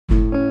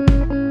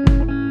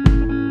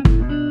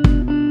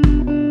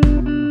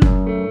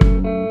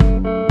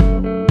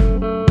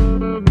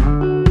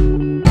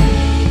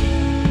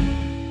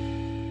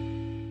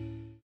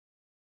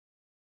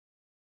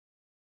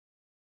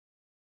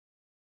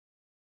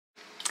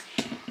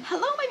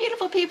Hello my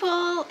beautiful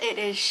people, it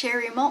is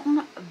Sherry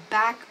Moulton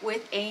back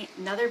with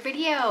another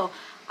video.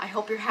 I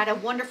hope you had a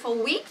wonderful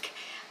week.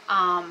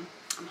 I'm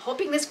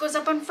hoping this goes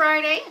up on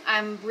Friday.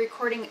 I'm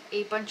recording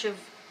a bunch of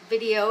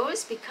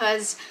videos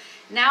because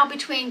now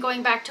between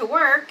going back to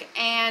work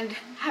and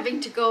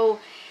having to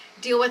go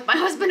deal with my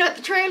husband at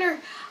the trailer,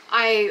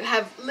 I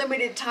have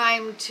limited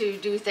time to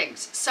do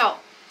things. So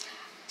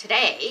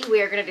today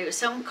we are going to do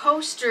some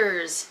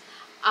coasters.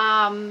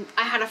 I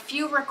had a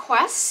few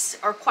requests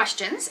or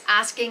questions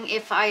asking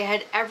if I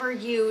had ever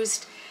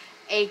used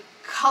a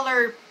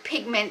color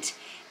pigment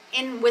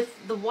in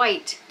with the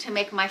white to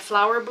make my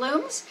flower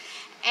blooms,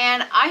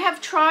 and I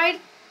have tried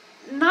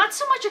not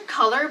so much a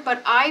color,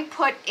 but I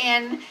put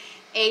in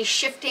a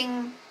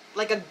shifting,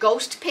 like a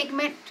ghost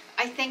pigment.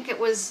 I think it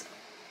was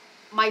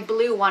my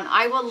blue one.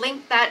 I will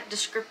link that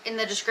in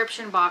the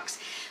description box,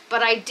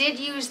 but I did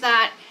use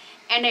that,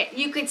 and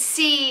you could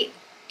see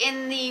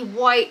in the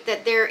white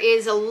that there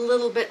is a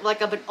little bit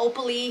like of an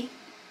opal-y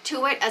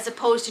to it as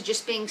opposed to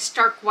just being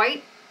stark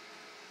white.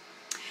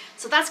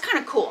 So that's kind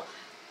of cool.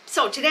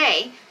 So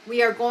today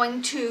we are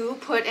going to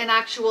put an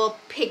actual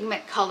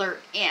pigment color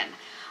in.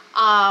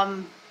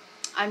 I'm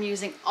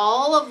using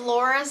all of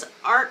Laura's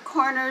Art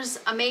Corner's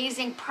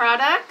amazing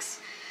products.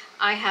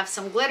 I have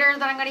some glitter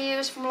that I'm going to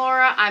use from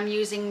Laura. I'm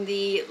using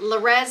the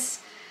Rez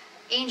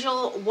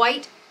Angle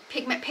White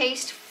pigment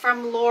paste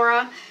from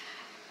Laura.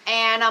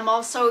 And I'm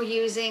also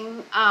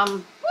using,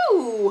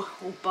 oh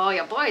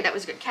boy, that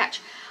was a good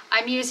catch.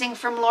 I'm using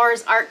from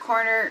Laura's Art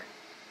Corner.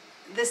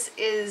 This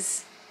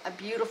is a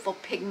beautiful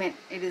pigment.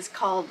 It is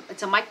called,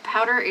 it's a mica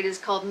powder. It is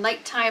called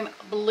Nighttime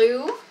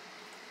Blue.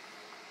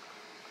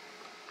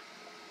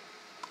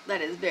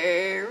 That is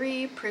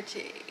very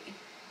pretty.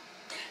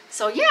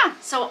 So yeah,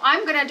 so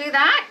I'm gonna do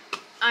that.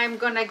 I'm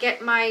gonna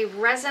get my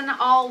resin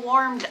all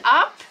warmed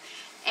up,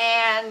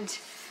 and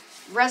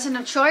resin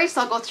of choice,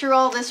 I'll go through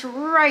all this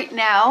right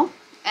now,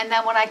 and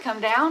then when I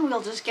come down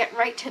we'll just get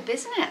right to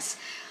business.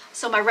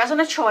 So my resin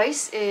of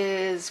choice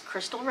is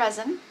Krystal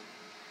Resin.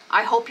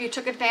 I hope you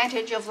took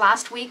advantage of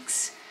last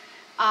week's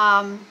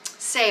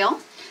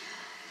sale.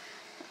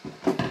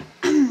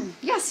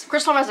 Yes,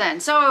 Krystal Resin.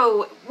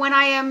 So when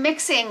I am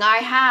mixing, I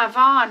have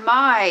on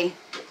my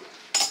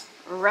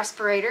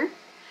respirator.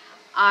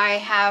 I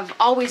have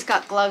always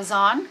got gloves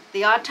on.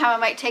 The odd time I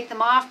might take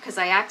them off because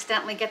I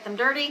accidentally get them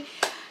dirty.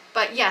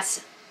 But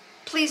yes,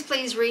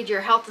 please read your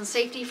health and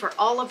safety for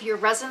all of your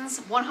resins.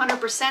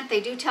 100%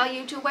 they do tell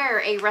you to wear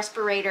a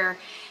respirator,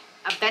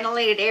 a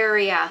ventilated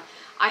area.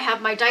 I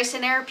have my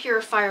Dyson air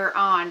purifier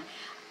on.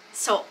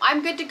 So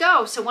I'm good to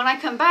go. So when I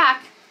come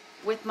back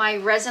with my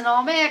resin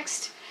all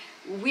mixed,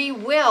 we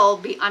will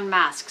be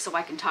unmasked so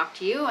I can talk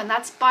to you, and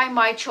that's by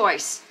my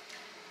choice.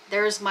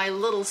 There's my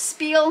little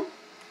spiel.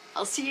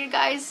 I'll see you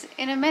guys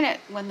in a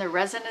minute when the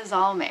resin is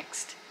all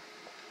mixed.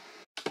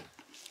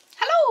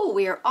 Hello,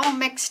 we are all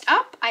mixed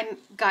up. I've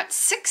got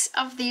 6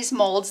 of these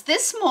molds.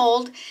 This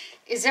mold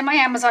is in my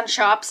Amazon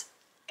shops.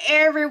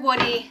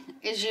 Everybody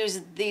is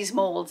using these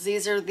molds.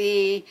 These are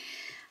the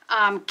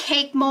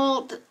cake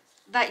mold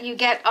that you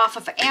get off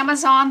of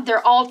Amazon.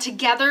 They're all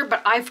together,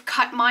 but I've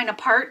cut mine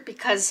apart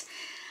because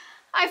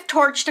I've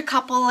torched a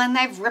couple and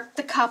I've ripped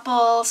a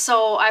couple.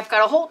 So I've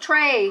got a whole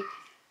tray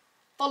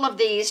full of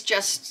these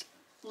just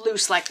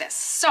loose like this.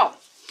 So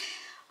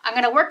I'm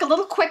going to work a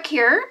little quick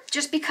here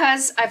just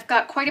because I've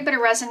got quite a bit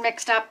of resin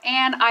mixed up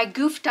and I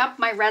goofed up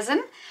my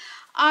resin.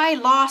 I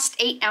lost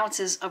 8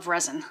 ounces of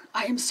resin.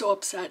 I am so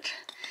upset.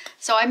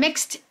 So I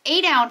mixed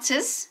 8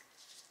 ounces.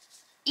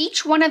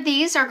 Each one of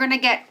these are going to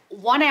get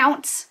 1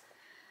 ounce.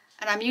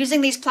 And I'm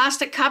using these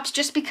plastic cups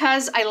just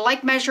because I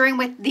like measuring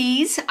with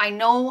these. I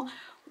know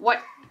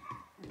what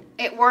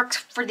it works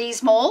for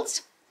these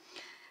molds.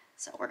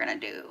 So we're going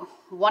to do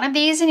 1 of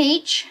these in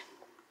each.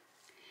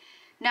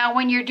 Now,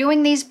 when you're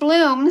doing these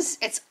blooms,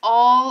 it's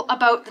all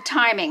about the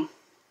timing.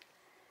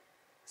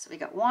 So we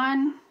got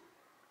 1.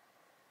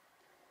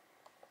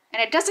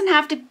 And it doesn't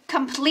have to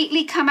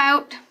completely come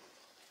out.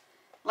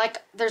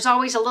 Like, there's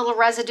always a little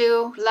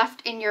residue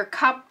left in your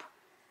cup.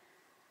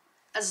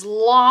 As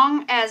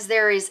long as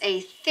there is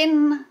a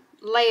thin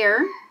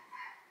layer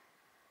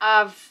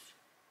of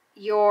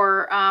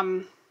your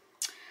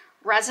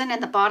resin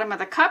in the bottom of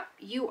the cup,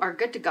 you are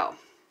good to go.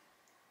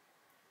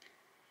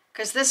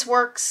 Because this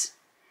works.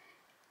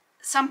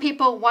 Some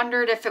people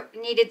wondered if it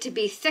needed to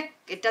be thick.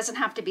 It doesn't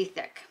have to be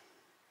thick.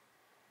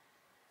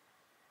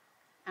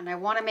 And I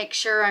want to make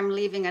sure I'm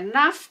leaving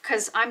enough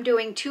because I'm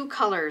doing 2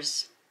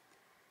 colors.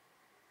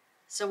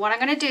 So what I'm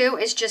going to do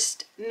is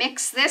just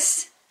mix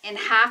this in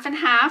half and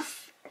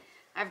half.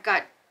 I've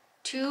got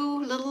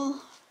 2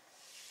 little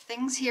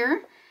things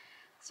here.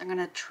 So I'm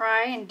going to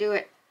try and do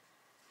it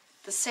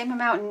the same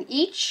amount in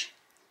each.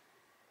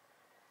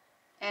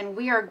 And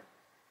we are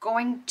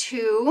going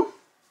to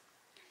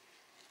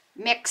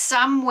mix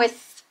some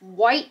with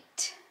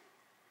white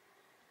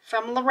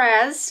from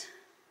Rez,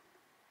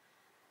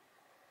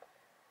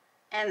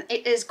 and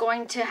it is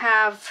going to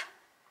have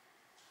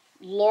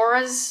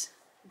Laura's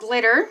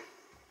glitter,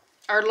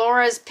 or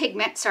Laura's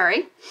pigment,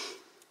 sorry.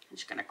 I'm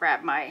just gonna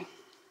grab my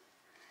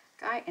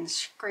guy and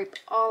scrape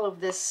all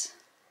of this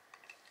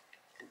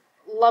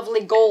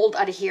lovely gold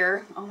out of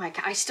here. Oh my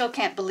God, I still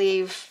can't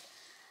believe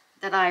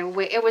that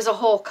it was a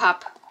whole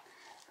cup.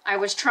 I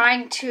was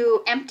trying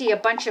to empty a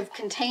bunch of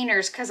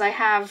containers because I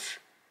have,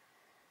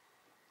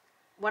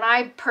 when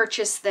I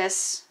purchase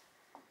this,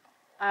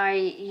 I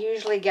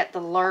usually get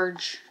the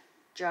large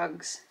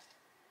jugs.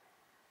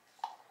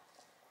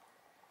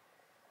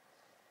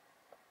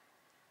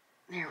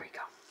 There we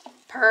go.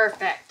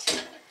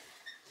 Perfect.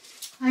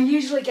 I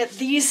usually get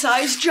these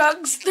size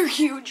jugs. They're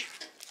huge.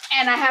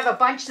 And I have a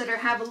bunch that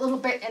have a little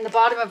bit in the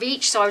bottom of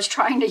each, so I was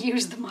trying to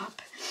use them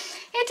up.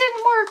 It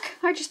didn't work.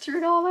 I just threw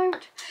it all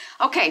out.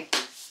 Okay.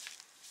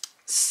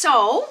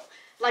 So,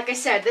 like I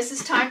said, this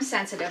is time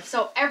sensitive.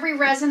 So every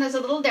resin is a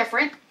little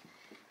different.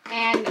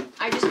 And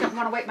I just don't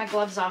want to wipe my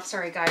gloves off.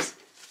 Sorry, guys.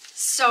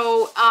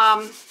 So,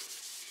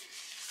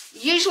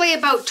 usually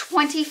about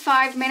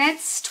 25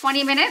 minutes,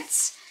 20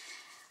 minutes.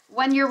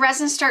 When your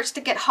resin starts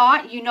to get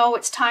hot, you know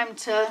it's time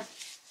to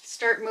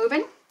start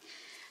moving.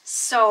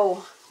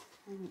 So,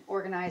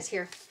 organize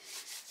here.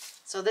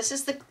 So this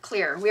is the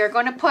clear. We are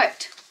going to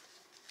put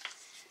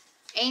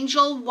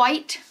Angel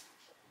White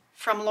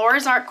from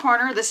Laura's Art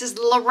Corner. This is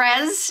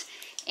Rez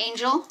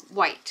Angle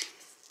White.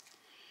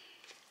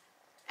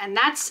 And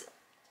that's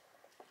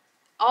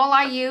all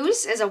I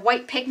use is a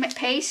white pigment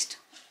paste.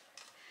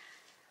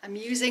 I'm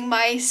using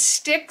my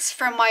sticks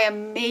from my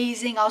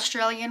amazing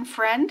Australian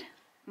friend,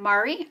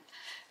 Mari.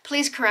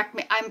 Please correct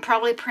me. I'm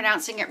probably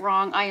pronouncing it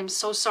wrong. I am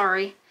so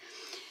sorry.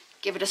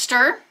 Give it a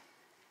stir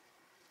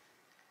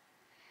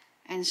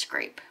and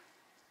scrape.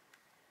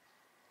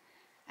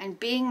 And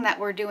being that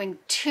we're doing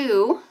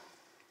two,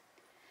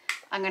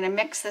 I'm going to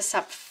mix this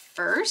up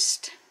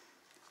first,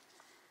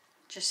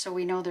 just so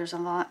we know there's a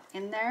lot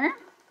in there.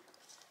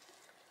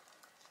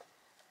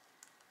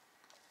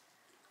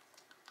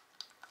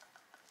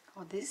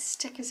 Oh, this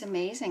stick is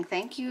amazing.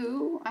 Thank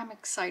you. I'm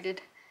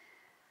excited.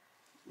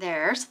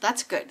 There, so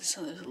that's good.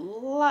 So there's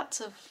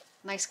lots of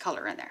nice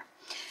color in there.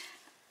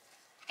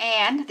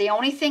 And the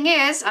only thing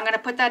is, I'm going to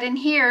put that in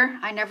here.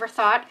 I never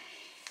thought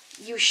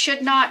you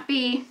should not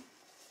be,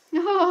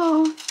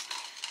 oh,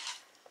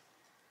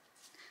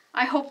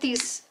 I hope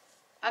these,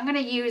 I'm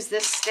going to use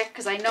this stick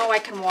because I know I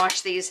can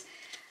wash these.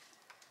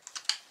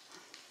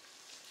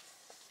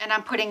 And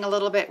I'm putting a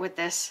little bit with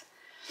this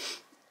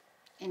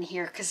in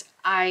here because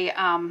I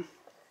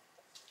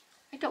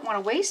don't want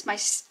to waste my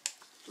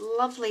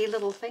lovely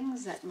little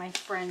things that my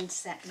friend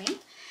sent me.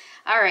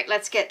 All right,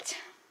 let's get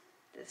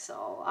this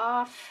all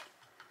off.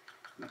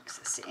 Mix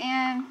this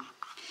in.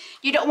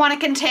 You don't want to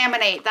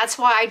contaminate. That's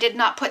why I did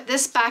not put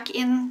this back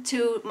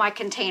into my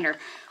container,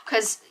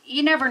 because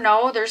you never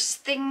know. There's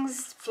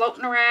things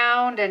floating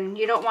around and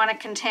you don't want to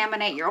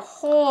contaminate your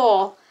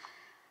whole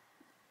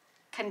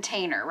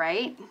container,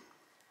 right?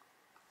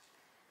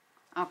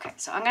 Okay,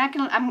 so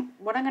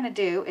what I'm gonna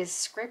do is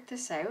scrape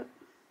this out,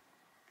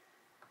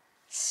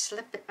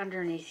 slip it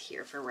underneath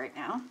here for right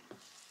now,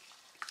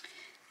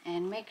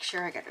 and make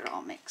sure I got it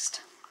all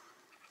mixed.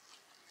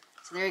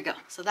 So there you go.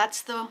 So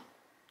that's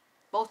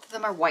both of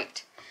them are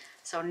white.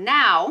 So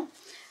now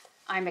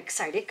I'm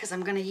excited because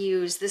I'm gonna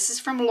use, this is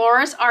from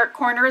Laura's Art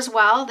Corner as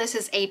well. This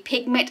is a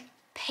pigment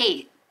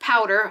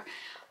powder,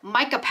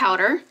 mica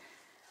powder,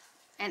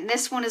 and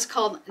this one is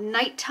called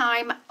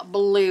Nighttime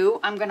Blue.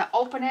 I'm gonna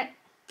open it,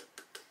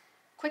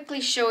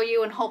 quickly show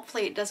you, and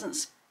hopefully it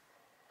doesn't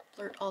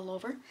splurt all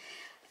over.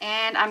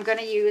 And I'm going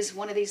to use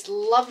one of these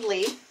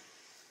lovely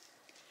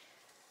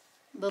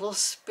little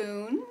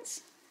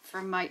spoons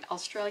from my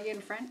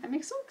Australian friend.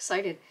 I'm so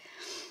excited.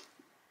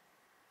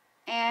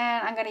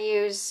 And I'm going to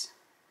use,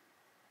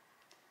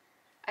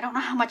 I don't know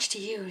how much to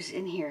use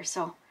in here,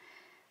 so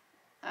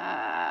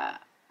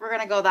we're going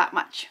to go that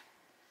much.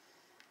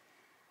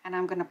 And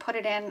I'm going to put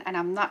it in, and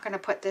I'm not going to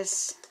put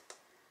this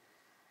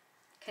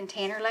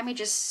container. Let me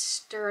just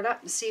stir it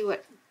up and see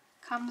what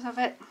comes of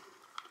it.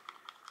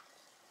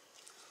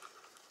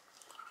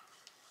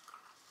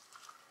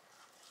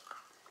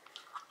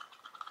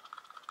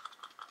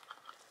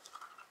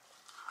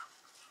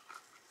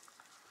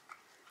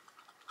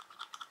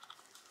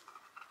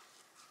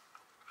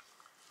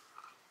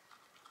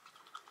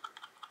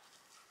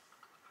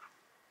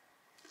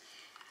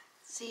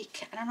 See,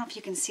 I don't know if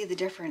you can see the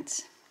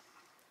difference.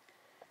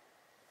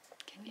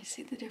 Can you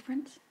see the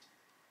difference?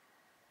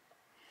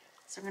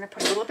 So I'm going to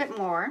put a little bit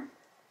more,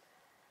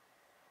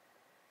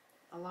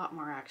 a lot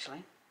more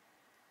actually,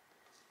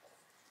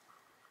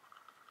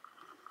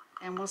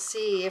 and we'll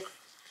see if,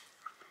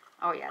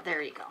 oh yeah,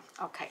 there you go.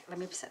 Okay, let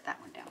me set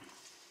that one down.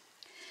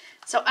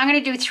 So I'm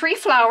going to do 3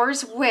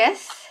 flowers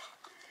with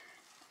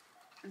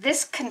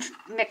this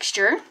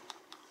mixture.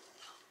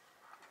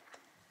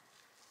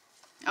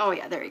 Oh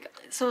yeah, there you go.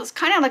 So it's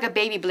kind of like a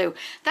baby blue.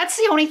 That's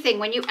the only thing,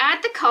 when you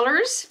add the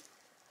colors,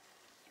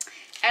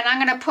 and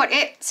I'm going to put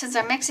it, since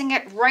I'm mixing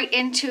it, right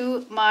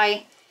into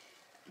my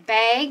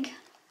bag.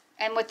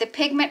 And with the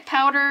pigment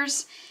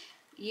powders,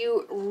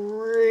 you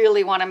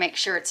really want to make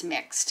sure it's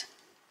mixed.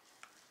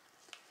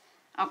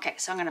 Okay,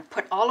 so I'm going to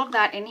put all of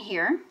that in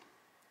here.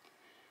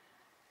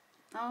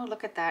 Oh,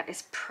 look at that.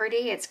 It's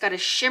pretty. It's got a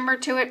shimmer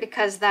to it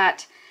because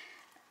that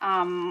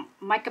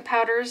mica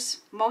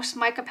powders, most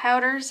mica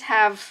powders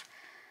have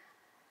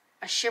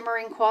a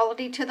shimmering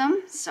quality to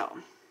them. So,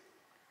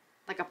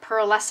 like a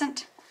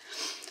pearlescent.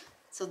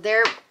 So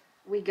there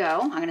we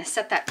go. I'm going to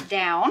set that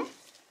down.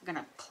 I'm going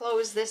to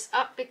close this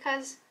up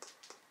because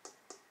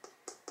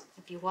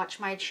if you watch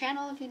my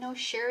channel, you know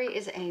Sherry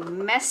is a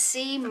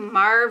messy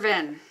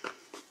Marvin.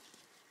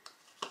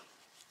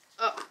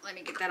 Oh, let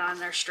me get that on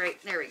there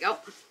straight. There we go.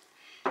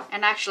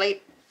 And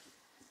actually,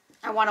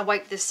 I want to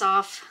wipe this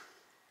off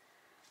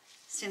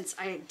since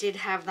I did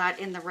have that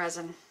in the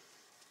resin.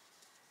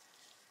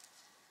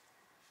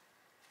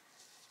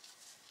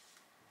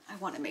 I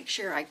want to make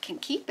sure I can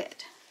keep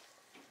it.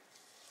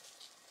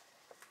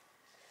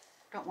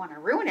 Don't want to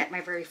ruin it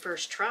my very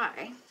first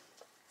try.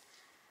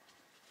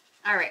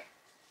 All right,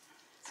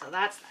 so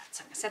that's that.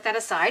 So I'm going to set that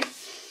aside.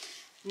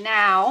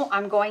 Now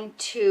I'm going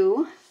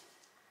to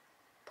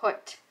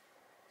put,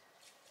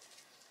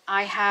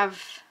 I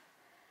have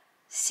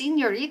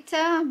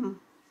Senerita,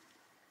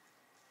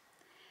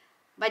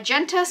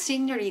 Magenta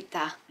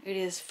Senerita. It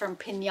is from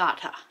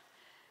Pinata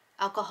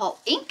alcohol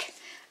ink.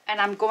 And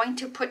I'm going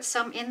to put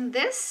some in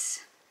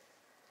this.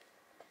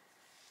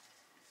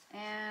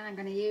 And I'm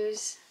going to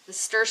use the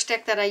stir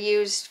stick that I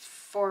used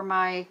for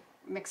my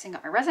mixing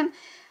up my resin.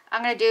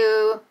 I'm going to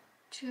do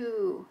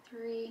 2,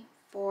 3,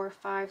 4,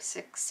 5,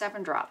 6,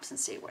 7 drops and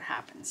see what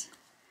happens.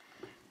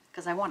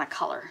 Because I want a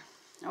color.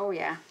 Oh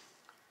yeah.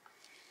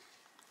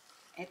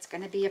 It's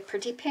going to be a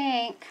pretty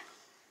pink.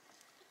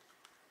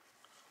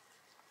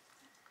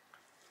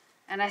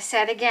 And I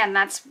said again,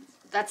 that's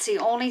the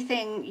only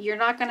thing. You're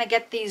not going to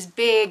get these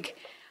big,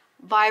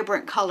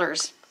 vibrant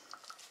colors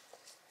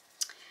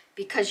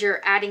because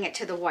you're adding it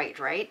to the white,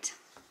 right?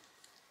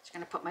 Just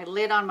going to put my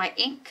lid on my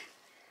ink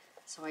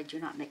so I do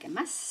not make a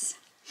mess.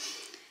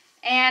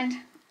 And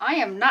I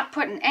am not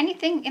putting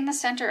anything in the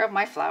center of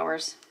my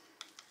flowers.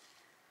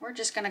 We're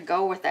just going to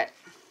go with it.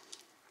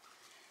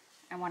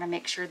 I want to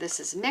make sure this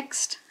is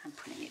mixed. I'm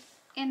putting it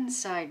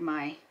inside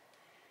my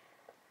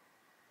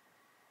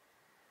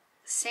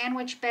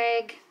sandwich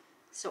bag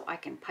so I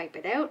can pipe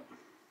it out.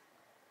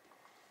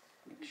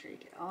 Make sure you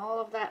get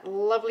all of that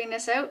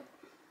loveliness out.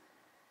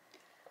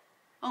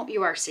 Oh,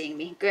 you are seeing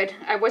me. Good.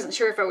 I wasn't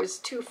sure if I was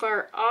too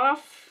far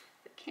off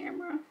the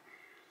camera.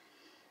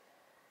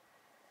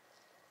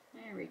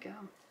 There we go.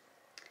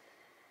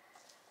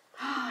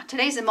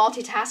 Today's a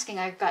multitasking.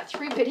 I've got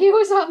 3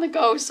 videos on the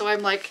go, so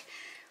I'm like,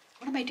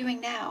 what am I doing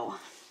now?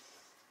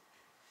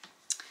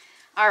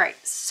 All right,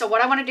 so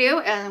what I want to do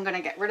is I'm going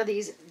to get rid of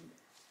these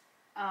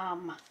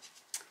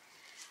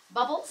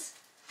bubbles.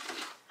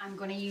 I'm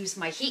going to use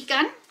my heat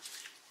gun,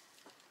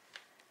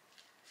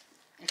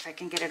 if I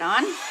can get it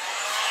on.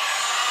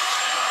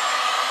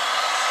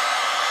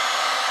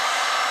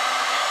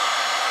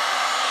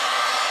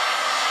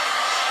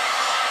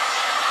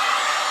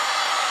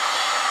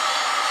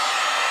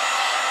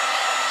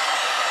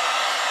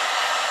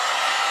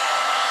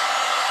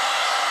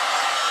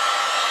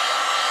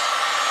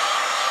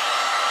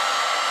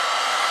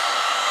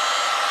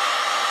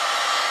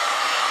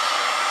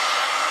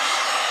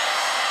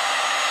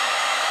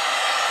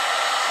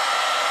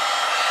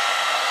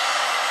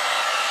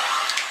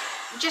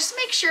 Just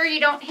make sure you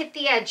don't hit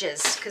the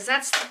edges, because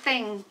that's the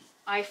thing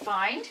I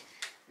find.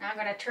 Now I'm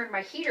going to turn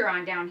my heater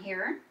on down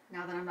here,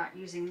 now that I'm not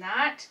using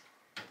that,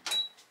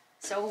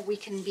 so we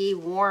can be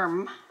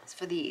warm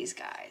for these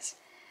guys.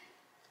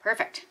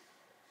 Perfect.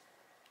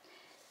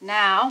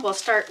 Now we'll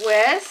start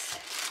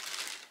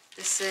with,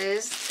 this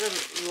is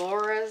the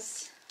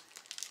Laura's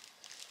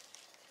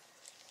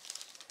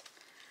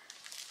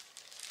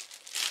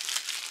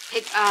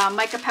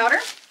mica powder.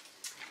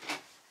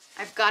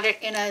 I've got it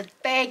in a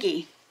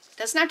baggie.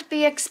 Doesn't have to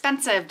be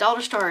expensive,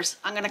 dollar stores.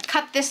 I'm going to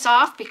cut this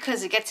off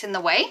because it gets in the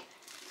way.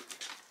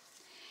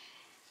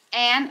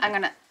 And I'm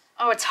going to,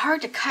 oh, it's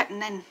hard to cut,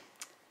 and then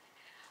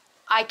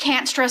I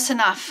can't stress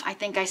enough, I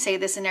think I say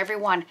this in every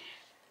one,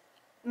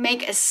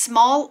 make as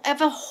small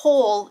of a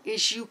hole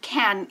as you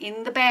can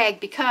in the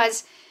bag,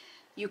 because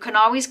you can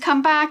always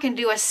come back and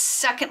do a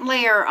second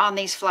layer on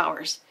these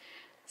flowers.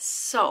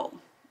 So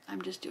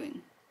I'm just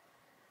doing,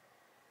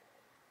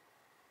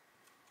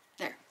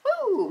 there,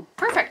 woo,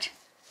 perfect.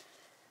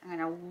 I'm going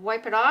to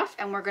wipe it off,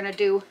 and we're going to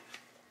do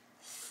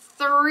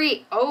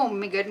 3. Oh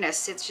my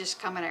goodness, it's just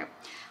coming out.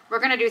 We're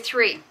going to do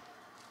 3.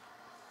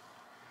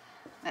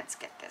 Let's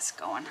get this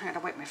going. I got to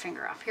wipe my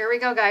finger off. Here we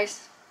go,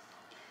 guys.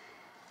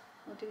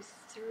 We'll do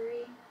 3.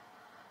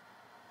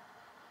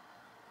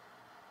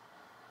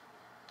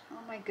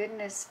 Oh my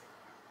goodness.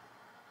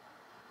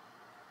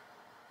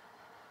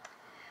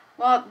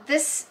 Well,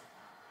 this,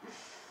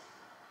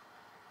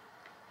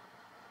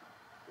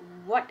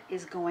 what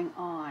is going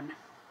on?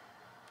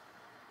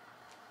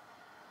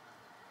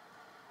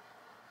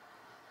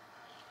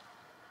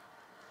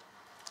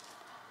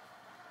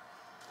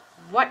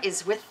 What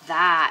is with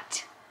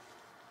that?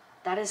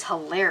 That is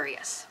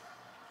hilarious.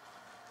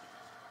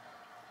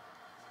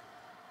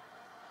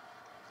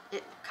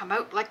 It come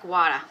out like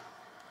water.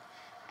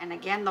 And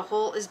again, the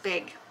hole is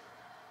big.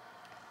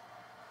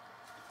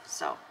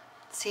 So,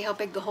 see how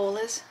big the hole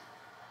is?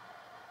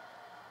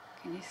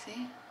 Can you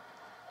see?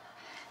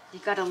 You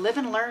gotta live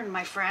and learn,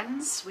 my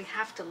friends. We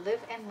have to live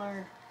and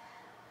learn.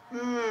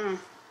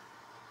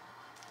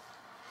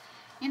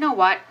 You know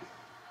what?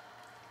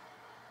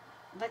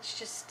 Let's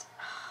just...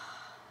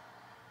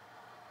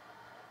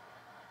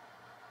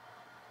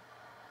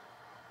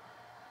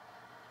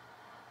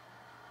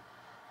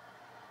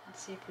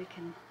 Let's see if we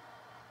can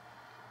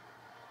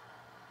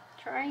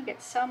try and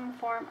get some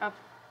form of...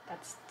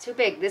 That's too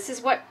big. This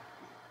is what...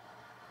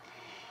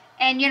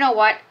 And you know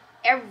what?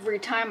 Every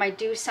time I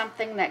do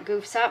something that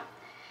goofs up,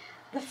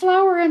 the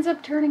flower ends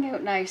up turning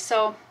out nice.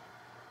 So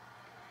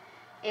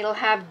it'll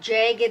have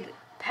jagged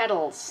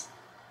petals.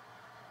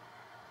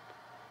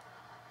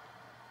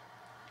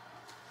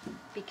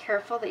 Be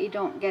careful that you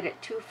don't get it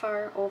too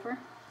far over.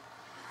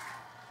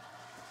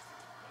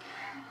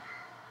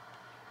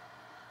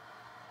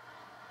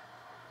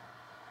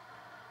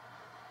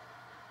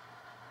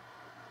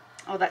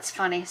 Oh, that's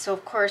funny. So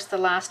of course the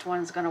last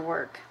one's going to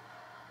work.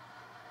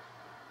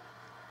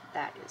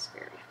 That is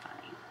very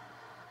funny.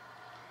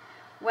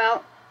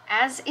 Well,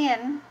 as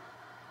in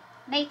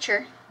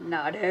nature,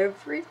 not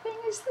everything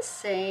is the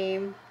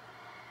same.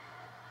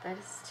 That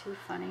is too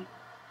funny.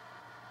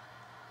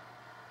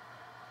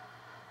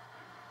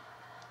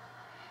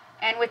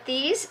 And with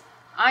these,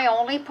 I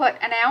only put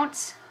an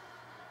ounce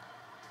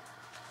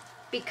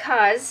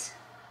because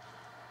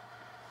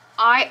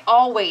I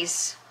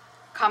always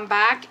come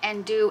back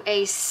and do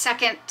a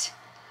second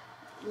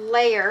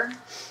layer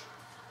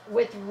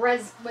with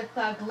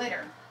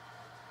glitter.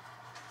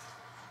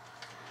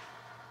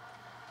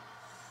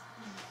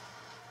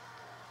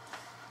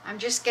 I'm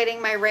just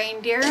getting my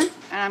reindeer, and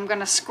I'm going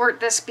to squirt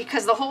this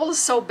because the hole is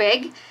so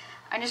big.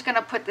 I'm just going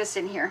to put this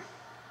in here.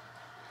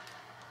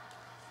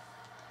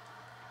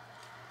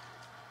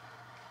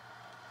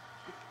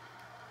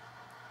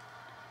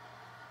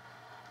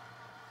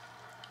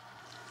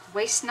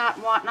 Waste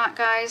not, want not,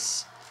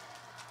 guys.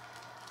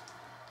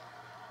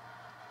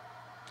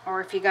 Or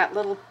if you got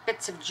little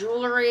bits of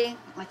jewelry,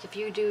 like if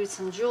you do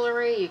some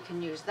jewelry, you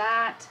can use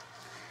that.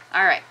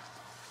 All right.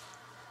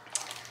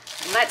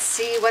 Let's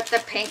see what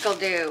the pink will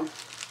do.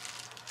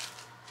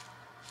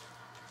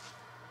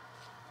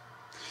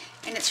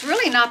 And it's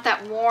really not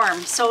that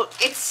warm, so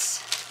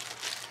it's,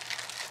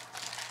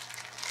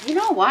 you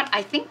know what?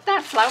 I think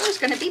that flower is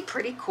going to be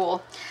pretty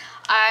cool.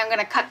 I'm going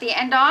to cut the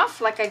end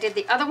off like I did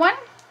the other one.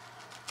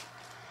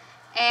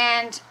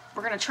 And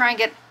we're going to try and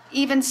get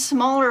even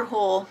smaller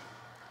hole.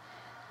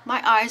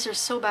 My eyes are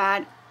so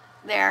bad.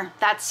 There,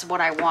 that's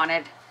what I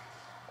wanted.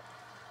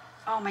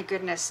 Oh my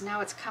goodness,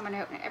 now it's coming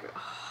out in every...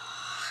 Oh.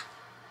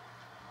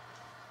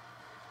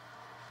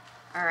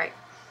 All right.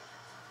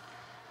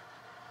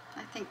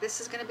 I think this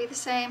is going to be the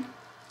same.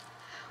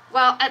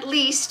 Well, at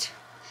least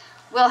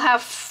we'll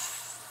have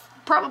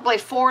probably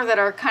 4 that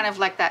are kind of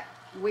like that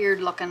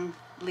weird looking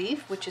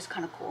leaf, which is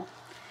kind of cool.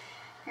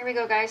 Here we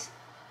go, guys.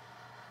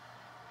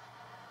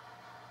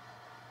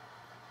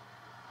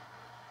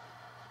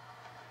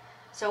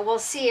 So we'll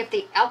see if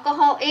the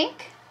alcohol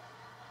ink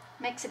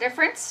makes a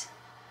difference.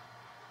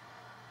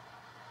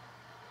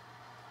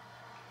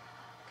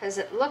 Because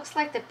it looks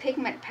like the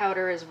pigment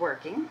powder is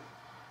working.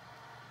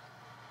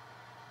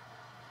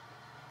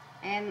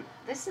 And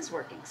this is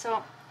working.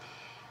 So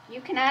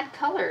you can add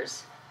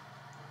colors.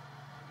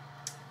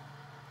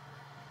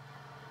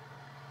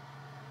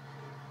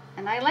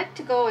 And I like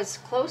to go as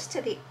close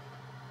to the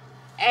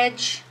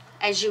edge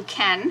as you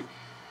can,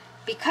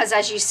 because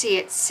as you see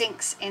it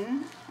sinks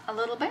in a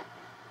little bit.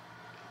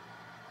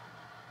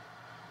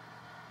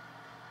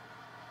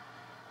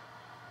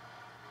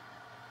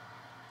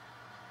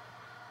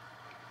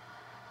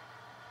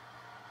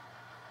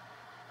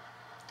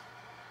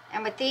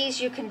 And with these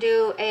you can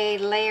do a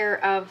layer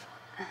of,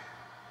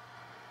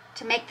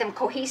 to make them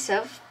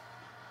cohesive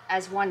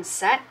as one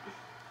set.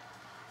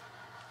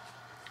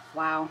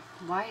 Wow,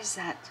 why is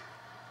that?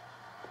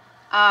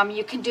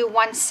 You can do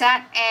one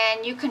set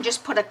and you can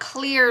just put a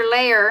clear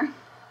layer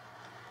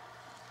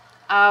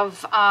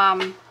of,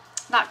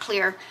 not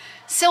clear,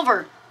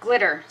 silver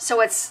glitter.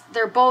 So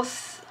they're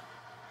both,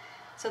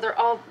 so they're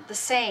all the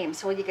same.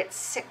 So you get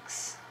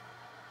 6.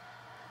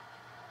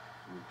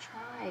 And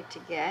try to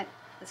get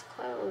as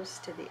close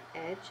to the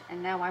edge,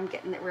 and now I'm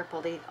getting it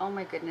rippledy. Oh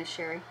my goodness,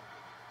 Sherry.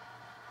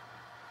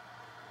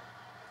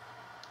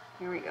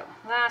 Here we go.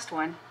 Last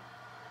one.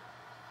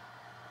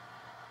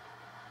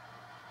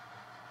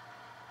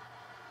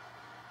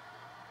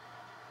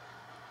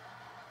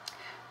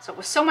 So it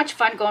was so much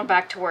fun going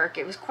back to work.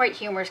 It was quite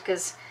humorous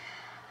because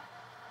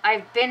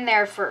I've been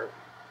there for,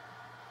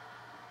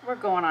 we're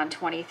going on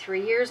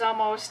 23 years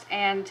almost,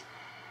 and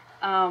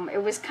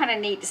it was kind of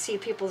neat to see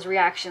people's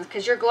reactions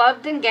because you're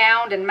gloved and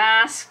gowned and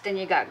masked and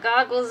you got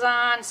goggles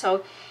on,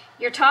 so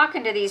you're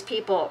talking to these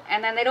people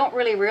and then they don't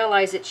really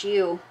realize it's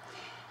you.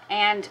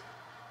 And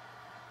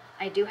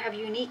I do have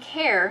unique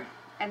hair,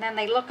 and then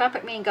they look up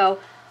at me and go,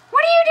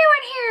 "What are you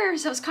doing here?"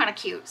 So it was kind of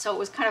cute. So it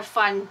was kind of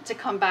fun to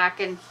come back,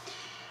 and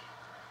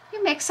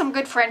you make some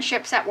good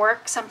friendships at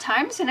work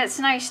sometimes, and it's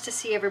nice to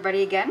see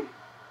everybody again.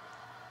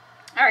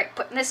 All right,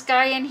 putting this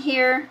guy in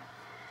here.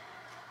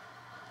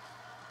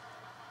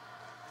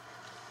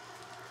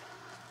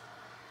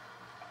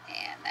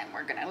 And then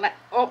we're gonna let,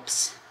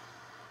 oops.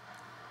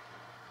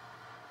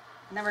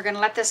 And then we're gonna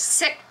let this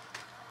sit.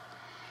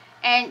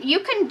 And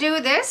you can do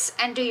this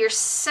and do your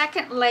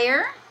second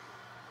layer.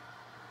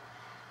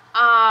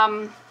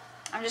 I'm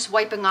just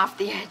wiping off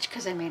the edge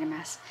because I made a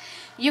mess.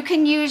 You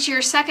can use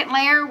your second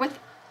layer with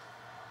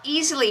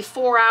easily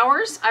 4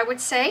 hours, I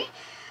would say,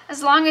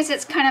 as long as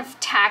it's kind of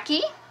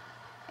tacky.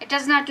 It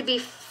doesn't have to be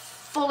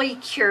fully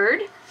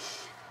cured,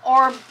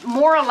 or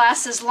more or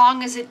less as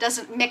long as it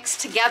doesn't mix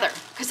together,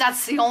 because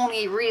that's the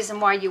only reason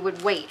why you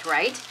would wait,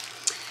 right?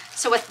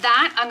 So with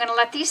that, I'm gonna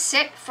let these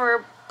sit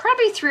for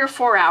probably 3 or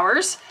 4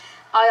 hours.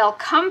 I'll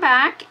come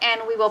back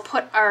and we will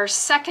put our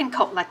second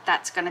coat, like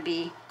that's gonna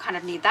be kind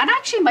of neat. That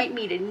actually might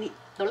be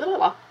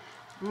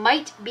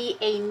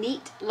a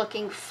neat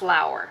looking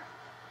flower.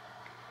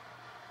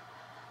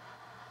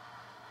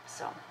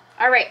 So,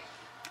 all right.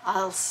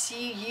 I'll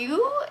see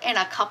you in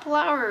a couple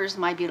hours,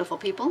 my beautiful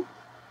people.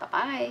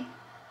 Bye-bye.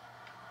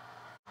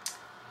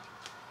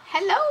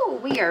 Hello,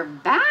 we are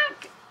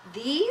back.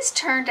 These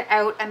turned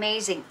out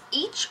amazing.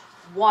 Each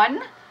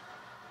one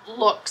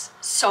looks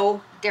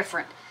so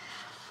different.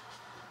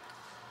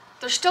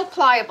 They're still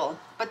pliable,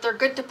 but they're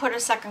good to put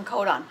a second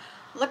coat on.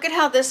 Look at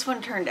how this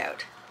one turned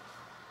out.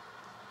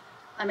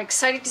 I'm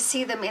excited to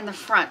see them in the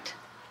front.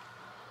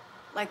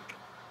 Like,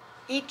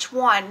 each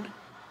one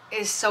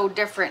is so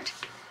different.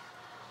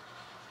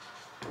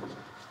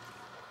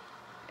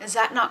 Is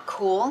that not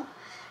cool?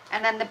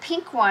 And then the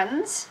pink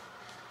ones,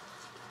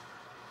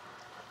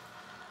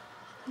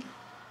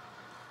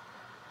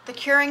 the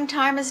curing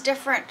time is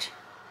different.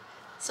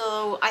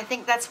 So I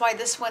think that's why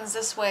this one's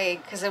this way,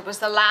 because it was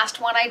the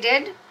last one I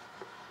did.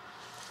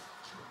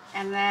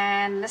 And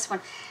then this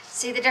one,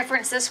 see the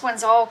difference? This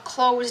one's all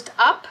closed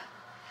up,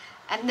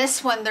 and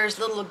this one there's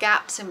little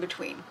gaps in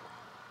between.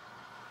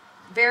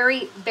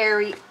 Very,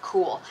 very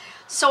cool.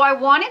 So I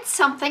wanted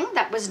something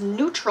that was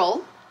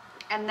neutral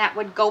and that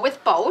would go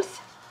with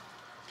both.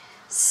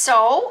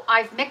 So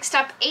I've mixed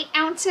up 8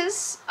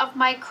 ounces of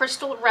my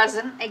Krystal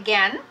Resin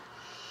again,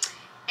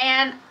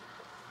 and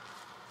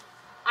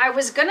I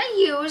was gonna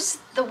use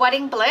the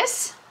Wedding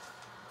Bliss,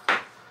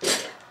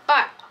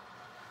 but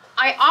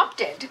I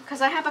opted,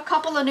 because I have a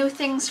couple of new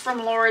things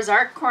from Laura's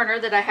Art Corner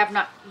that I have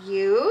not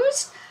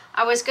used.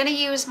 I was gonna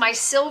use my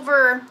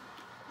silver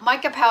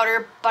mica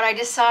powder, but I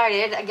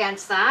decided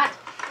against that.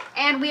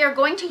 And we are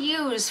going to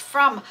use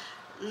from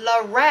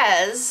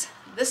Rez.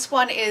 This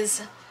one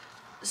is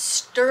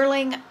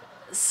sterling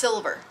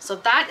silver. So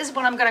that is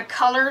what I'm gonna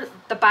color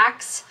the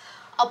backs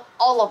of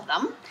all of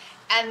them.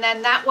 And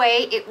then that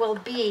way it will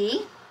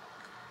be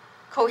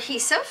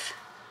cohesive.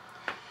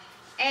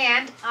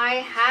 And I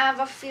have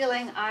a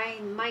feeling I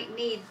might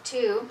need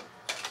to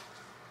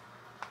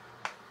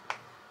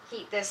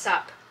heat this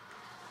up.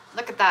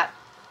 Look at that.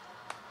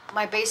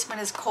 My basement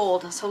is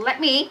cold. So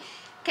let me,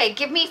 okay,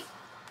 give me,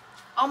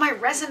 oh, my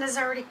resin is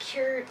already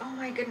cured. Oh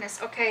my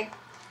goodness. Okay.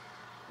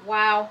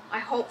 Wow. I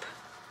hope.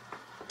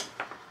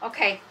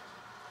 Okay.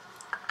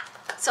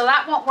 So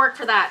that won't work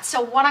for that. So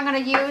what I'm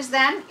going to use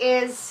then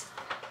is,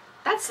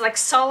 that's like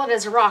solid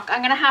as a rock. I'm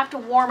going to have to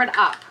warm it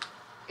up.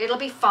 It'll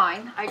be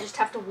fine. I just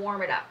have to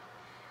warm it up.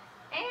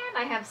 And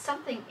I have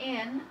something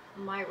in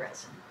my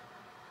resin.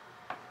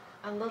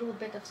 A little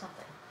bit of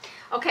something.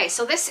 Okay,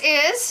 so this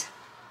is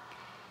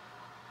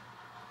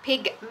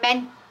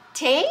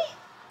Pigmenti.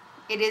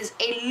 It is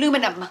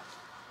aluminum.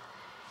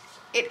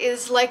 It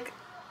is like,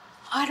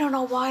 I don't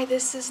know why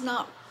this is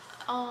not,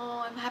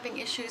 oh, I'm having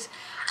issues.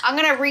 I'm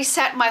gonna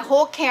reset my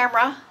whole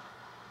camera.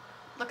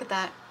 Look at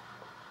that.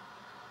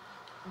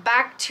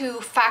 Back to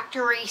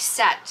factory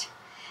set.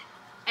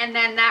 And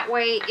then that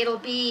way it'll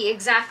be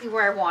exactly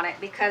where I want it,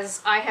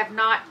 because I have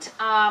not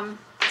done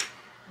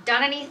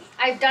any,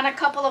 I've done a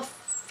couple of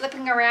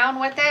flipping around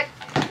with it.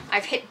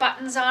 I've hit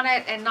buttons on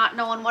it and not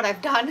knowing what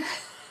I've done.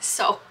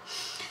 So,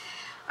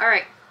 all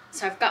right,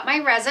 so I've got my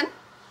resin.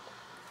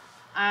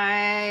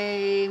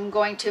 I'm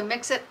going to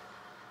mix it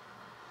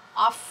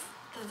off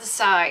to the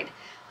side.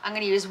 I'm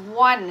going to use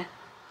one.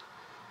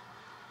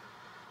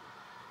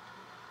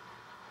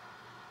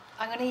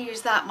 I'm going to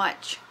use that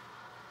much.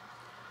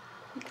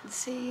 You can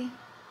see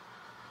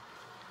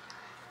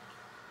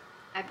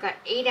I've got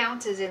 8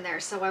 ounces in there,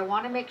 so I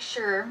want to make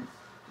sure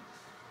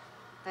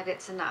that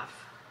it's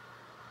enough.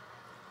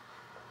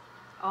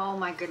 Oh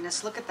my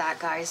goodness, look at that,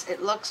 guys.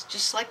 It looks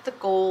just like the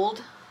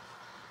gold.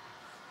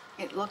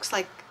 It looks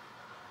like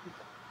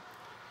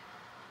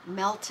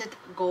melted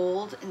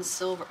gold and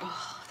silver.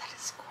 Oh, that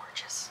is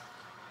gorgeous.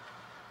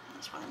 I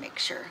just want to make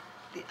sure.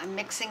 I'm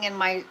mixing in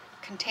my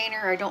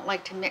container. I don't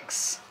like to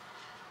mix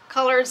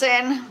colors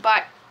in,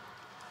 but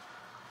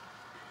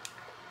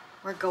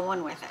we're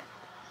going with it.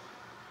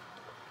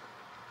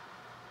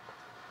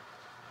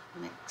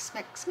 Mix,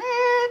 mix,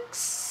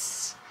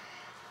 mix.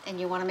 And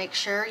you want to make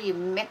sure you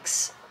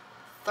mix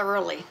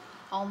thoroughly.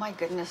 Oh my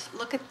goodness,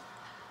 look at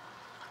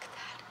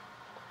that.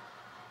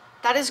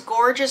 That is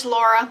gorgeous,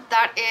 Laura.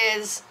 That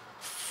is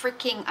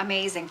freaking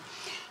amazing.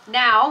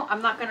 Now,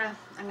 I'm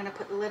gonna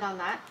put the lid on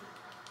that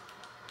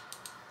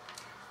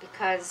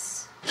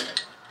because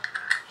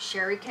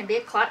sherry can be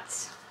a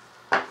klutz.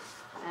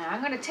 And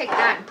I'm gonna take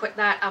that and put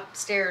that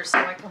upstairs so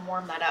I can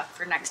warm that up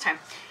for next time.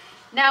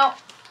 Now,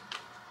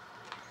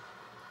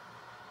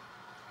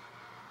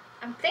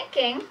 I'm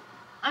thinking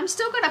I'm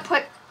gonna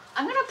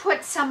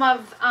put some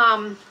of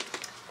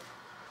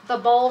the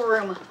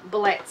Ballroom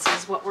Blitz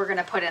is what we're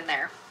gonna put in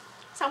there.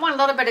 So I want a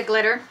little bit of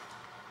glitter.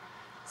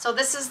 So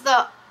this is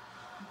the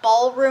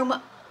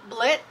Ballroom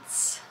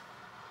Blitz.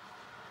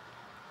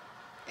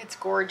 It's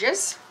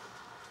gorgeous.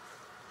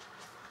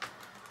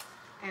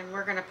 And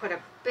we're gonna put a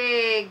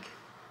big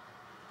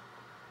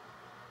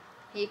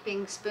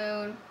heaping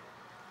spoon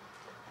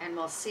and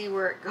we'll see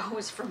where it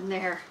goes from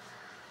there.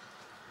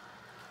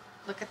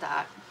 Look at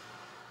that.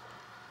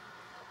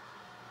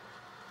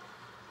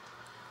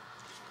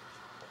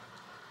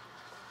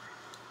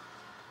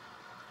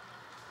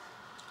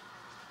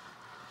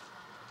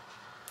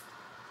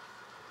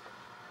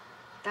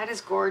 That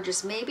is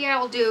gorgeous. Maybe I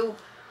will do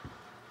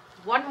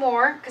one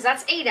more because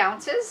that's 8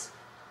 ounces.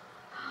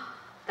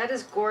 That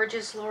is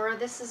gorgeous, Laura.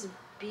 This is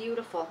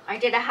beautiful. I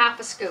did a half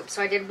a scoop.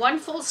 So I did 1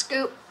 full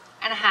scoop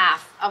and a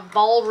half of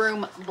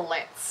Ballroom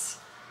Blitz.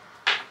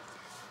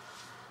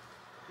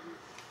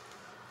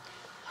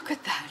 Look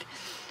at that.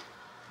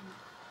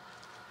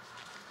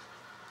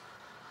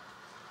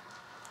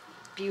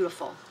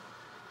 Beautiful.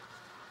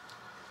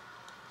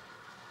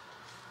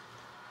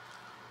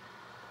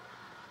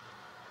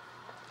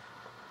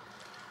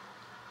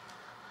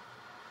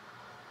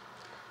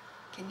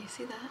 Can you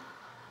see that?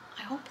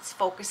 I hope it's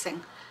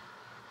focusing.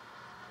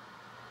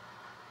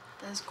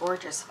 That is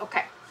gorgeous.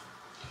 Okay.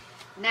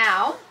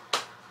 Now,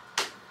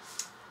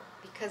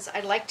 because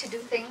I like to do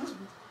things,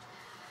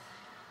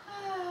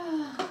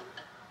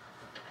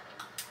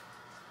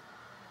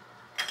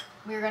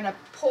 we're going to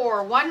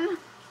pour 1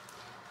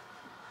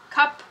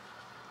 cup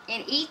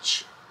in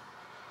each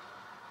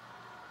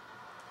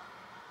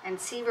and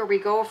see where we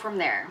go from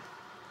there.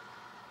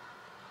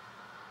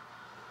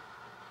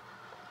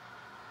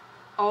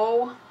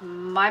 Oh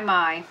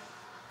my.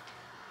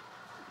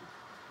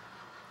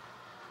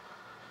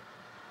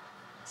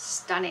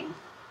 Stunning.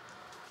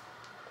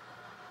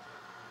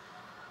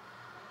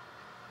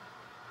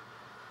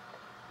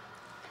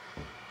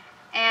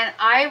 And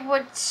I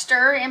would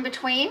stir in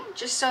between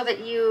just so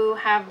that you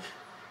have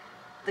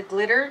the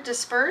glitter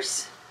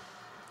disperse.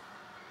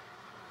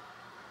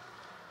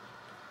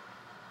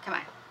 Come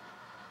on.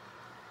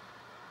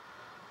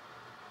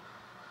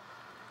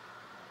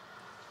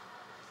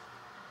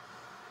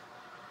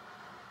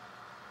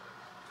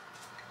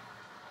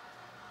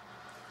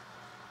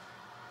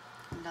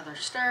 Another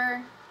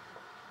stir.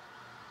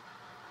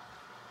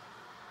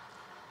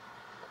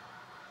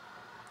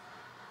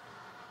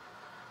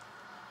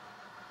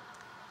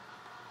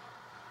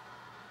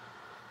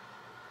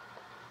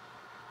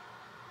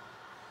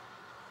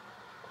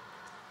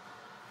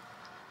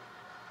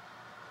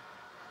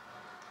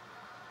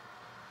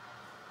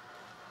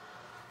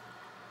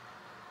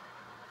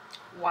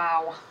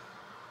 Wow.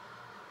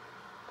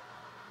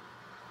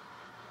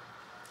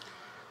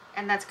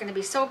 And that's going to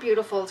be so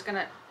beautiful. It's going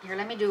to, here,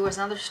 let me do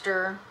another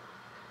stir.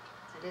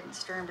 I didn't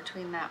stir in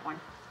between that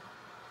one.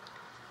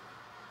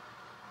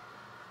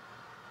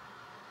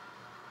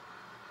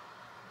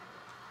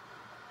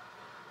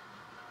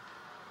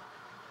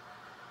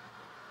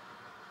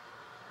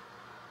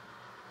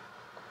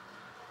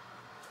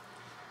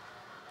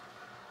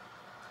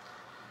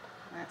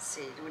 Let's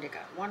see, we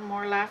got 1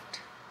 more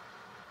left.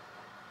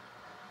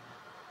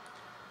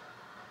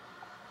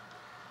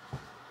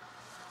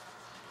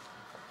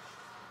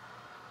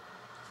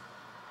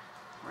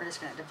 We're just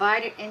going to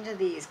divide it into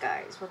these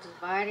guys. We'll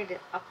divide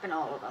it up in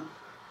all of them.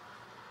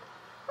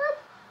 Whoop.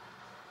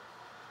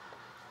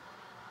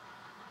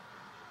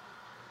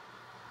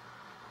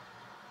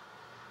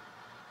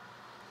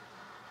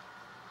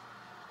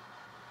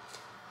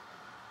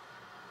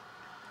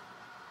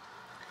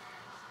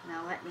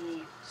 Now let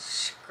me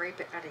scrape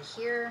it out of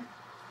here.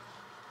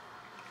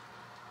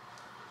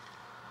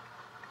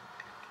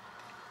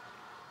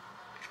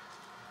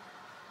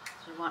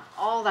 So we want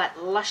all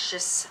that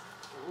luscious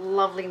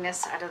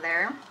loveliness out of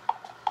there.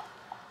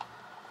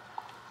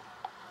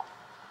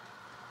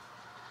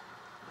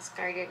 This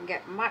guy didn't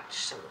get much,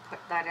 so we'll put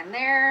that in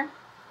there.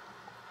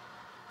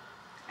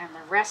 And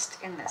the rest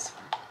in this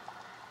one.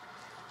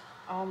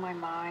 Oh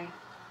my.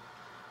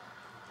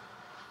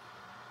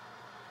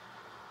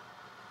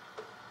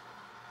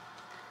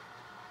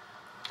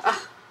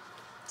 Ah,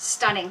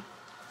 stunning.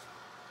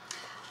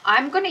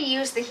 I'm going to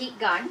use the heat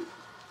gun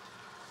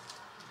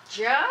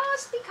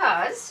just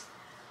because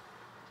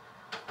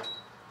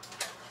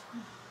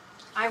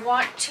I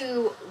want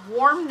to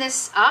warm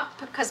this up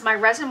because my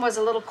resin was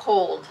a little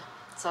cold.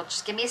 So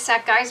just give me a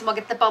sec, guys, and we'll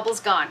get the bubbles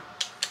gone.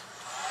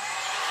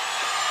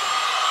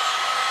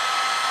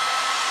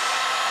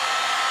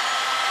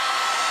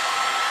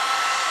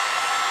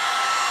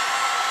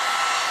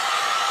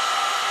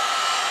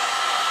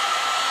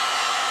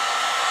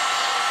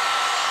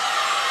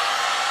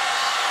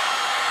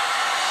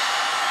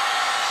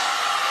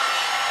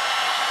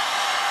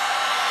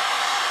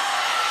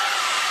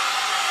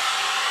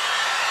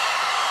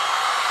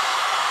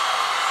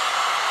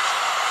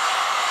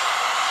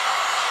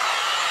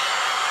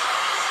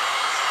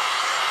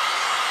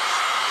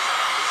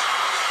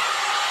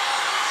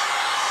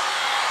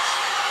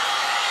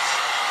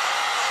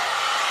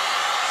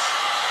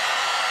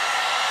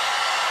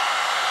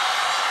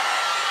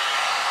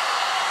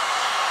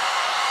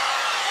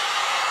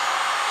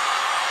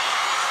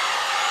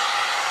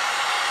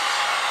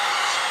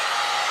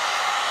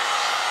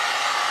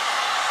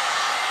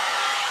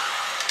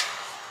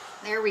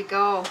 here we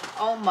go.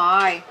 Oh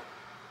my.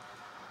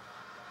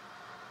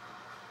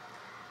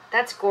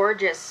 That's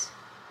gorgeous.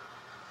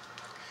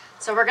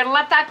 So we're gonna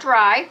let that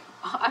dry.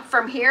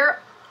 From here,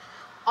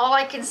 all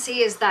I can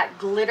see is that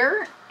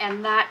glitter,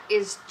 and that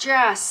is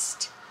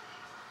just,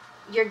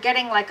 you're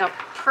getting like a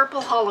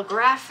purple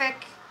holographic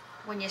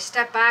when you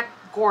step back,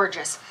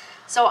 gorgeous.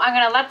 So I'm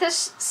gonna let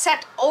this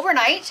set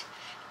overnight,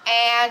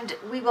 and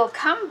we will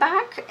come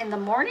back in the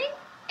morning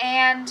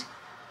and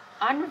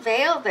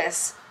unveil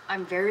this.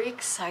 I'm very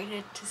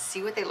excited to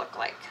see what they look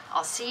like.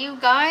 I'll see you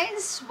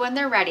guys when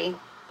they're ready.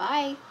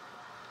 Bye.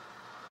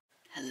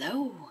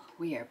 Hello,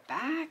 we are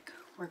back.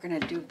 We're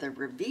gonna do the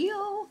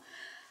reveal.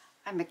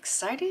 I'm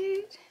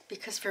excited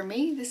because for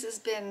me, this has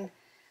been,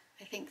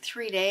 I think,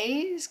 3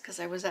 days because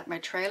I was at my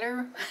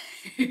trailer.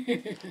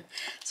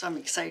 So I'm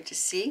excited to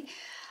see.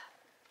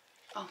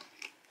 Oh,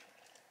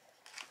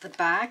 the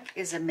back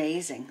is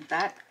amazing.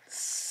 That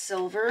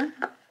silver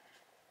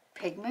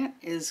pigment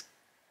is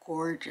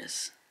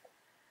gorgeous.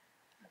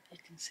 You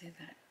can see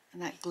that.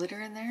 And that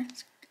glitter in there,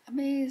 it's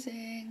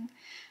amazing.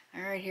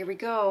 All right, here we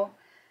go.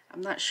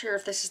 I'm not sure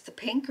if this is the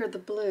pink or the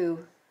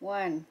blue.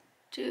 1,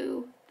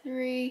 2,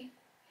 3.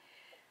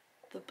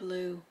 The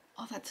blue.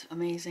 Oh, that's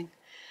amazing.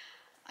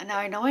 Now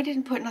I know I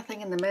didn't put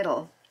nothing in the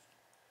middle,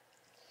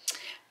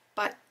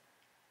 but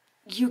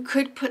you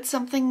could put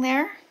something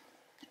there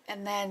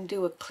and then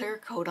do a clear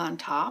coat on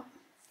top.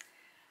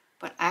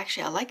 But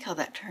actually, I like how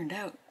that turned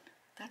out.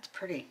 That's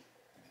pretty.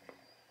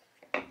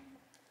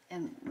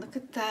 And look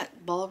at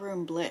that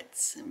Ballroom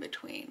Blitz in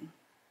between.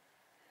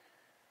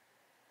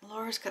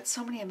 Laura's got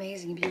so many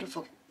amazing,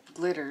 beautiful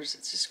glitters.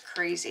 It's just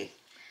crazy.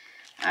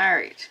 All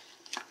right.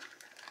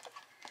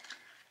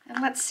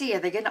 And let's see, are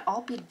they going to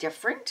all be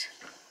different?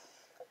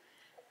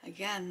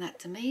 Again,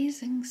 that's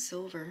amazing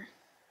silver.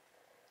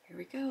 Here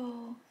we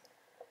go.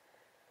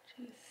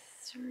 2,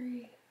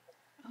 3.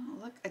 Oh,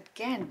 look,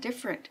 again,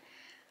 different.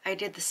 I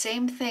did the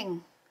same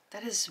thing.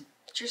 That is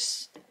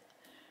just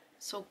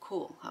so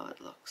cool how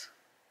it looks.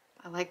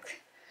 I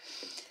like,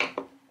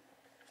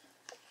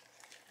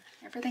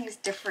 everything is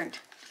different.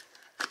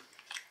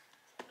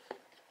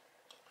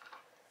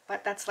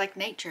 But that's like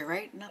nature,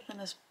 right?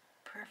 Nothing is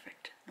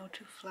perfect. No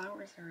two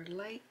flowers are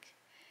alike.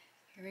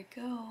 Here we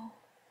go.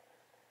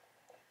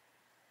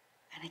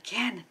 And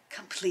again,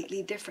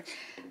 completely different.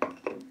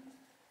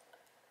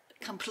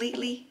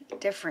 Completely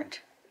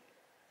different.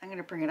 I'm going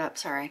to bring it up.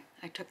 Sorry,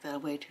 I took that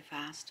away too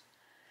fast.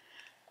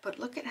 But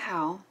look at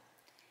how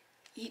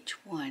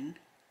each one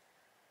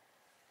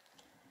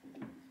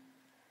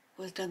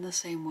was done the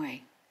same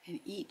way.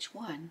 And each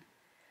one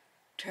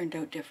turned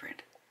out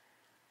different.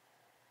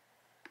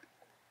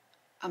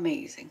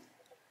 Amazing.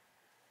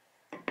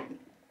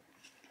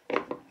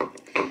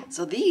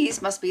 So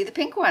these must be the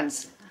pink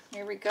ones.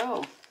 Here we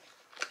go.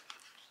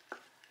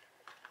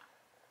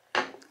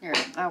 Here,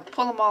 I'll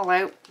pull them all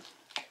out.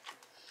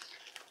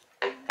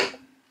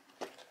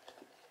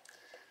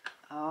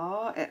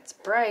 Oh, it's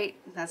bright.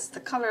 That's the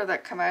color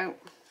that come out.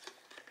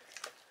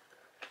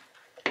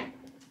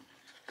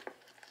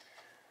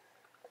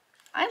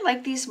 I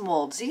like these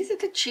molds. These are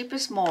the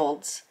cheapest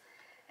molds,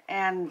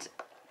 and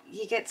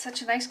you get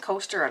such a nice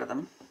coaster out of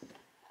them.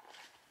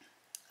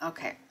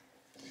 Okay.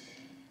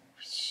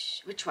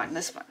 Which one?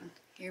 This one.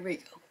 Here we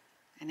go.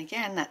 And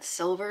again, that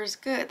silver is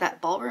good.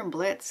 That Ballroom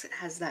Blitz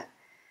has that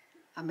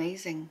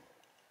amazing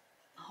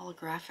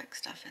holographic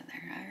stuff in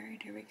there. All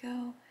right, here we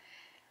go.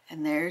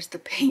 And there's the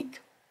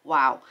pink.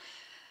 Wow.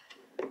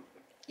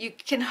 You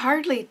can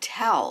hardly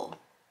tell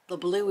the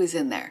blue is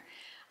in there.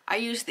 I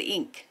use the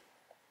ink.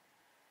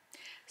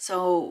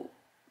 So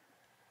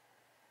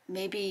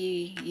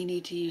maybe you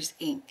need to use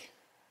ink.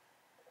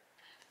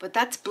 But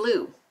that's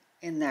blue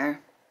in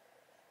there.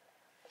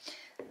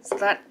 So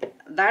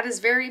that is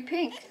very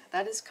pink.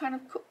 That is kind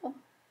of cool.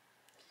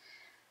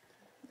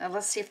 Now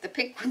let's see if the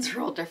pink ones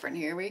are all different.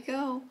 Here we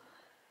go.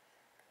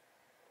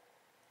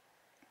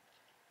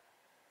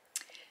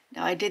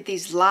 Now I did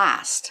these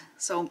last.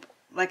 So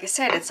like I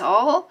said, it's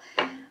all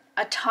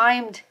a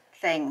timed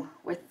thing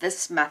with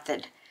this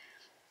method.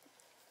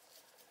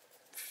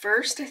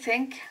 First, I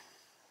think,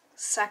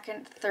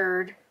 second,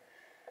 third.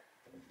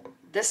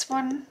 This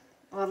one,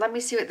 well, let me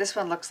see what this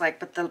one looks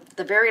like. But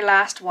the very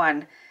last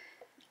one,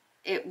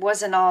 it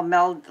wasn't all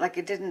meld, like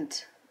it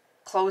didn't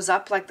close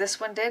up like this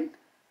one did.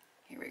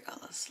 Here we go,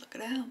 let's look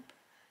it up.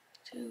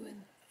 2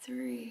 and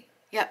 3,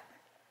 yep.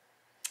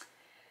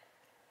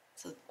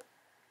 So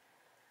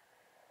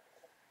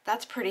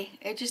that's pretty.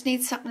 It just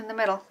needs something in the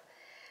middle.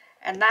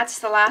 And that's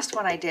the last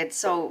one I did.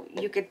 So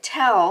you could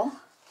tell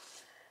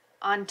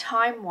on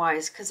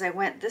time-wise, because I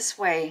went this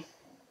way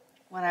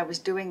when I was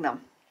doing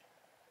them.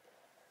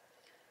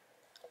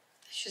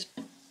 It's just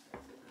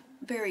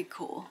very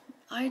cool.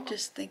 I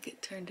just think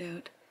it turned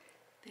out,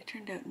 they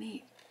turned out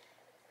neat.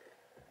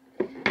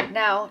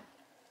 Now,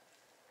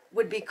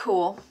 would be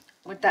cool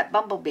with that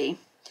bumblebee,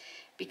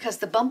 because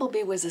the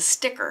bumblebee was a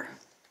sticker.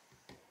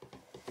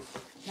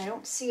 I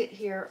don't see it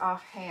here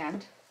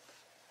offhand,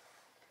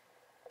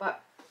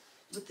 but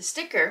with the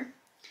sticker,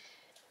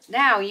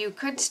 now you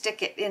could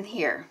stick it in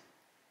here.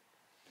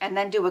 and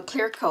then do a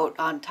clear coat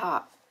on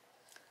top.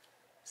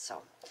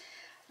 So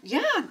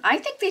yeah, I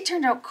think they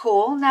turned out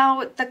cool.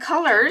 Now the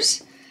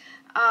colors,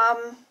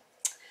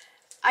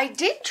 I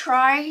did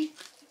try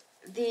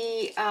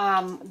the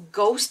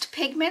ghost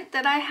pigment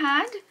that I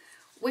had,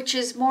 which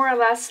is more or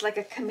less like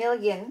a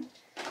chameleon,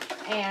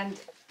 and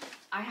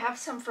I have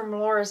some from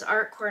Laura's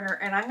Art Corner,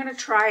 and I'm gonna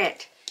try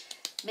it.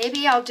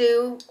 Maybe I'll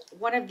do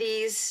one of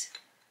these.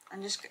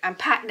 I'm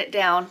patting it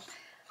down.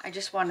 I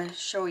just want to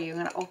show you. I'm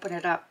gonna open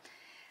it up.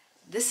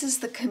 This is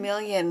the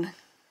chameleon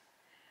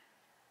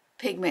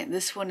pigment.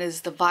 This one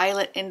is the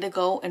violet,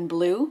 indigo, and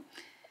blue.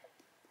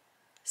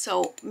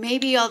 So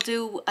maybe I'll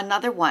do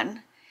another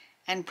one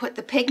and put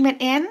the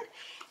pigment in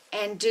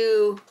and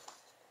do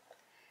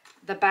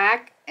the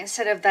back.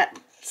 Instead of that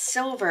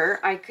silver,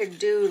 I could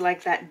do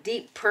like that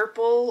deep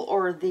purple,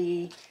 or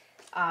the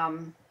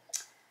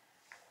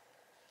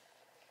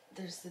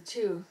there's the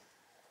two.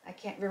 I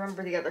can't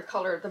remember the other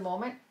color at the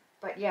moment,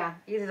 but yeah,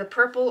 either the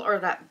purple or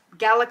that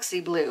galaxy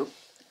blue.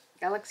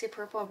 Galaxy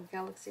purple or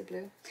galaxy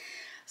blue.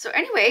 So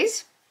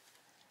anyways,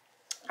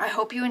 I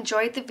hope you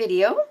enjoyed the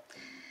video.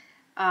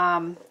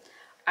 I'm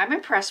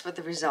impressed with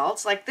the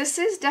results. Like, this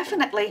is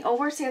definitely, oh,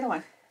 where's the other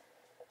one?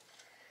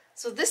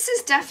 So this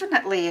is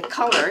definitely a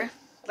color.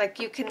 Like,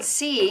 you can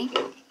see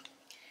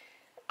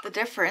the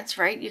difference,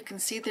 right? You can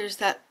see there's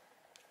that,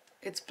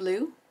 it's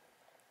blue,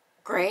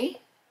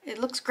 gray. It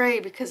looks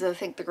gray because I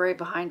think the gray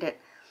behind it.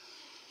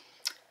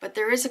 But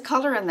there is a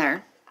color in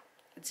there.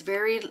 It's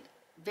very,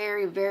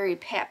 very, very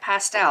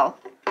pastel.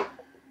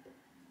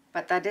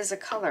 But that is a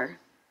color.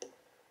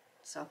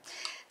 So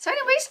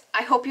anyways,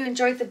 I hope you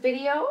enjoyed the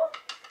video.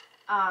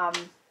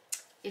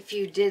 If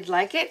you did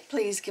like it,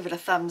 please give it a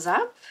thumbs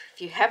up.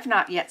 If you have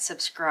not yet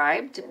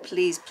subscribed,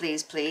 please,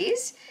 please,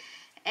 please.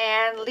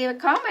 And leave a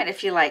comment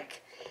if you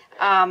like.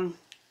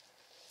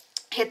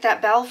 Hit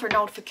that bell for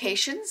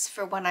notifications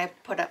for when I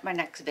put up my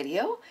next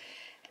video.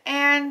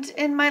 And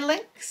in my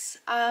links,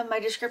 my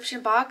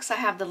description box, I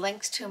have the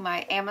links to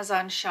my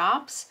Amazon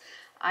shops.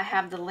 I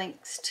have the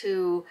links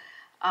to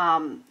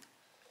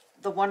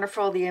the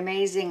wonderful, the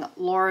amazing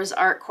Laura's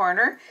Art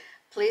Corner.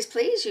 Please,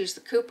 please use the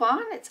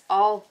coupon. It's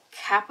all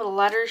capital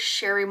letters,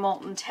 Sherry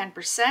Moulton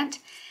 10%,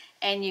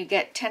 and you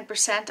get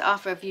 10%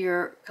 off of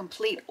your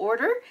complete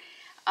order.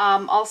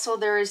 Also,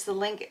 there is the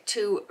link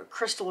to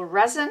Krystal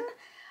Resin.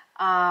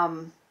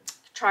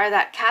 Try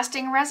that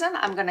casting resin.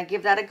 I'm going to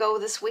give that a go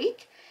this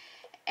week.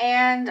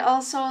 And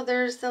also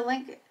there's the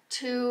link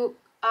to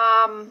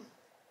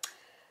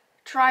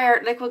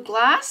TriArt liquid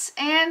glass,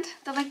 and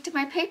the link to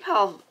my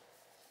PayPal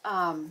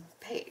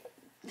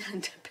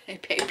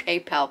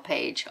PayPal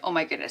page. Oh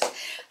my goodness.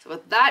 So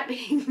with that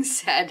being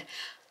said,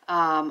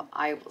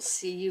 I will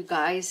see you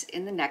guys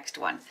in the next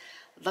one.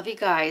 Love you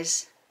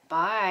guys.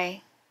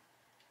 Bye.